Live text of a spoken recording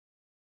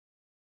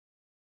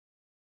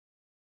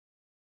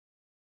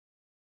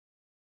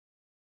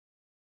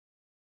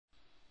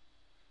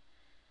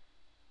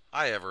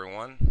Hi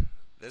everyone.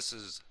 This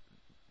is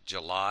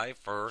July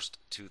 1st,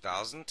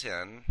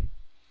 2010.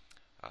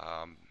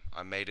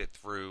 I made it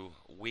through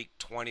week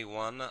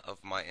 21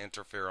 of my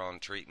interferon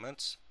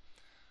treatments.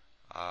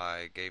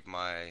 I gave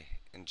my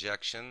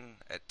injection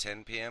at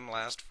 10 p.m.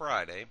 last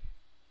Friday.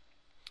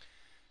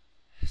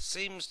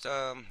 Seems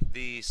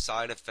the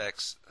side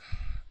effects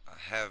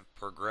have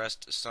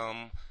progressed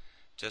some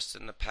just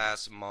in the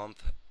past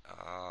month.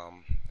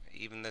 Um,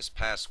 Even this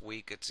past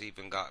week, it's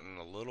even gotten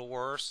a little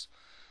worse.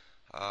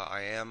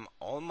 I am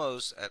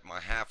almost at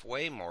my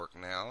halfway mark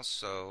now,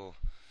 so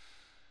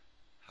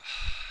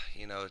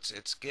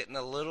it's getting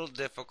a little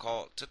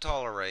difficult to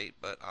tolerate,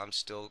 but I'm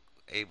still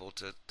able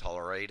to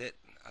tolerate it.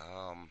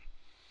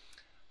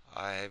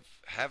 I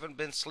haven't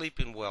been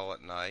sleeping well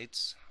at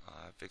nights.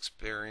 I've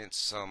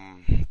experienced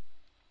some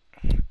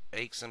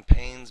aches and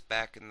pains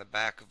in the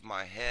back of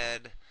my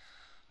head,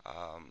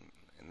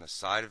 in the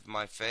side of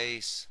my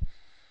face.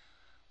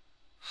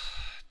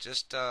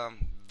 Just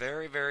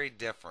very, very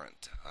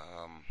different.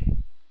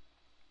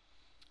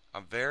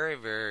 I'm very,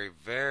 very,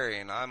 very,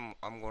 and I'm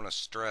going to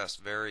stress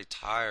very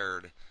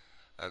tired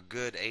a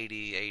good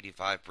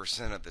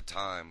 80-85% of the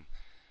time.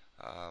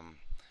 Um,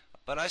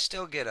 but I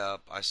still get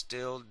up. I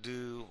still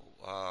do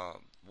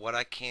what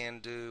I can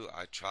do.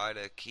 I try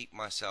to keep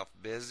myself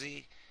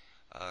busy,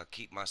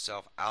 keep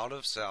myself out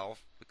of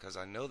self, because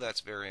I know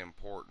that's very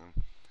important.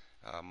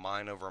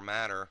 Mind over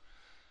matter.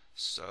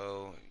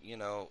 So,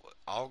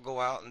 I'll go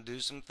out and do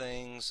some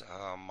things.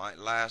 Might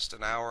last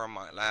an hour,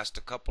 might last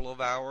a couple of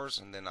hours,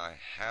 and then I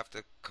have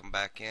to come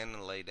back in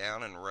and lay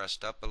down and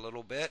rest up a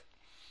little bit,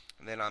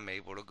 and then I'm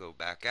able to go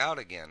back out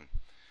again.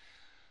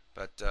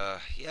 But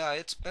yeah,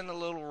 it's been a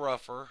little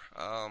rougher.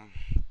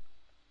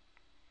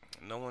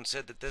 No one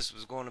said that this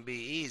was going to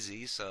be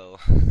easy, so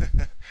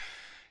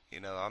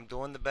I'm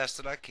doing the best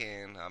that I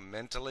can. I'm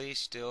mentally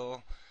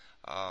still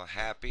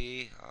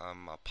happy.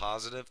 I'm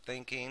positive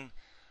thinking.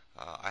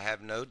 I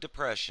have no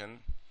depression.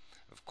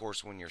 Of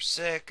course, when you're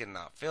sick and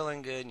not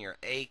feeling good and you're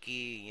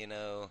achy,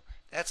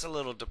 that's a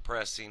little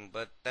depressing,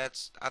 but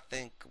that's, I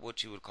think,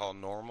 what you would call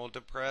normal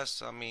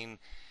depress. I mean,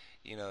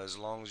 as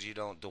long as you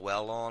don't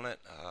dwell on it.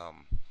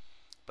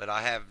 But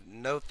I have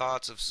no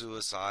thoughts of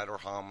suicide or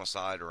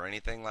homicide or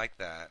anything like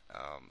that.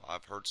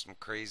 I've heard some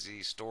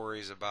crazy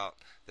stories about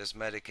this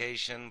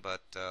medication,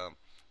 but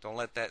don't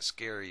let that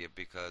scare you,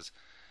 because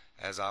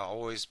as I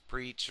always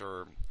preach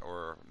or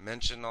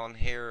mention on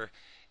here,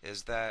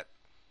 is that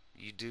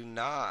you do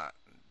not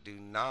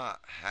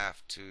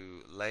have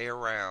to lay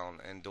around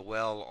and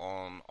dwell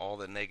on all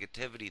the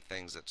negativity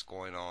things that's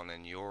going on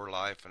in your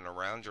life and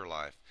around your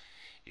life.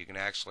 You can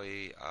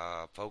actually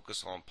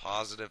focus on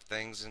positive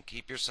things and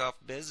keep yourself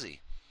busy.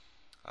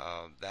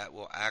 That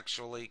will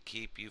actually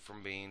keep you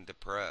from being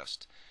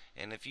depressed.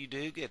 And if you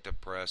do get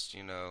depressed,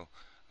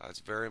 it's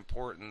very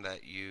important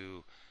that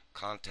you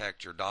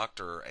contact your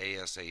doctor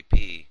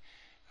ASAP.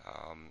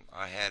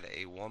 I had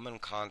a woman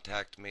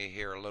contact me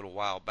here a little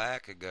while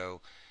back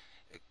ago,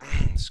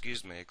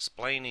 excuse me,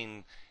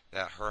 explaining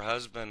that her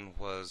husband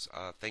was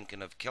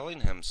thinking of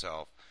killing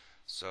himself.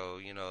 So,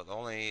 the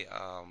only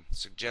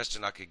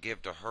suggestion I could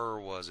give to her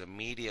was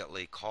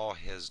immediately call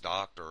his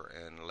doctor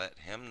and let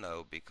him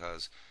know,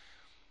 because,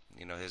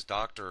 his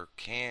doctor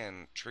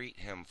can treat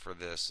him for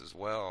this as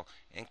well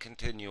and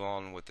continue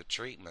on with the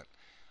treatment.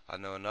 I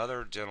know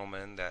another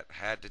gentleman that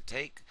had to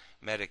take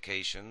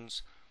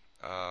medications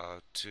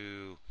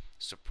to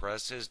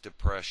suppress his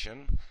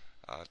depression,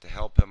 to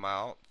help him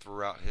out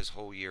throughout his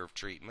whole year of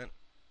treatment,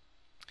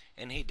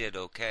 and he did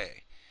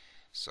okay.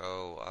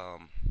 So,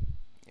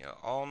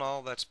 all in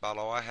all, that's about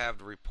all I have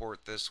to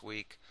report this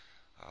week.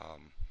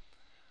 Um,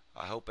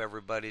 I hope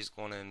everybody's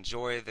going to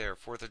enjoy their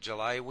 4th of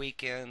July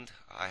weekend.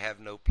 I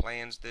have no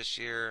plans this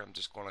year. I'm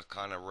just going to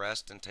kind of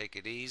rest and take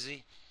it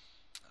easy.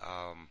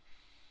 Um,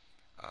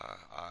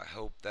 I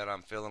hope that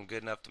I'm feeling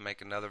good enough to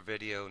make another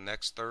video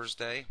next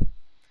Thursday.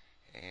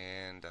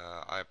 And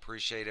I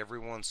appreciate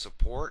everyone's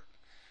support.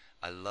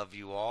 I love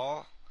you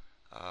all.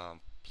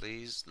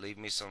 Please leave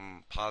me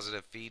some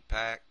positive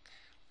feedback,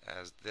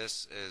 as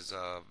this is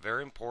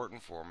very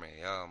important for me.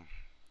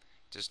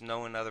 Just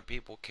knowing other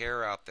people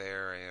care out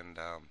there, and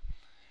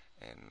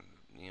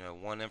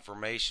one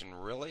information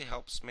really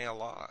helps me a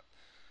lot.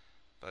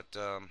 But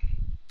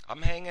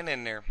I'm hanging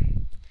in there.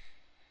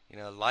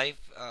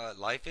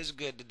 Life is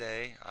good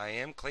today. I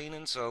am clean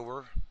and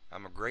sober.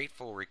 I'm a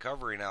grateful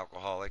recovering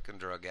alcoholic and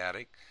drug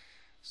addict.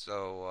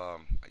 So,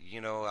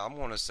 I'm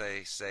going to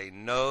say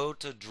no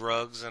to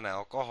drugs and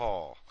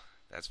alcohol.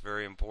 That's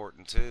very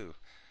important too.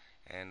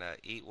 And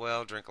eat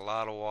well, drink a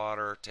lot of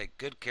water, take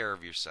good care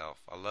of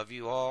yourself. I love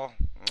you all.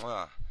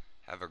 Mwah.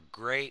 Have a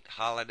great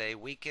holiday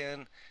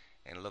weekend,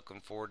 and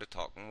looking forward to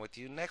talking with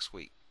you next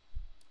week.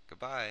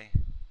 Goodbye.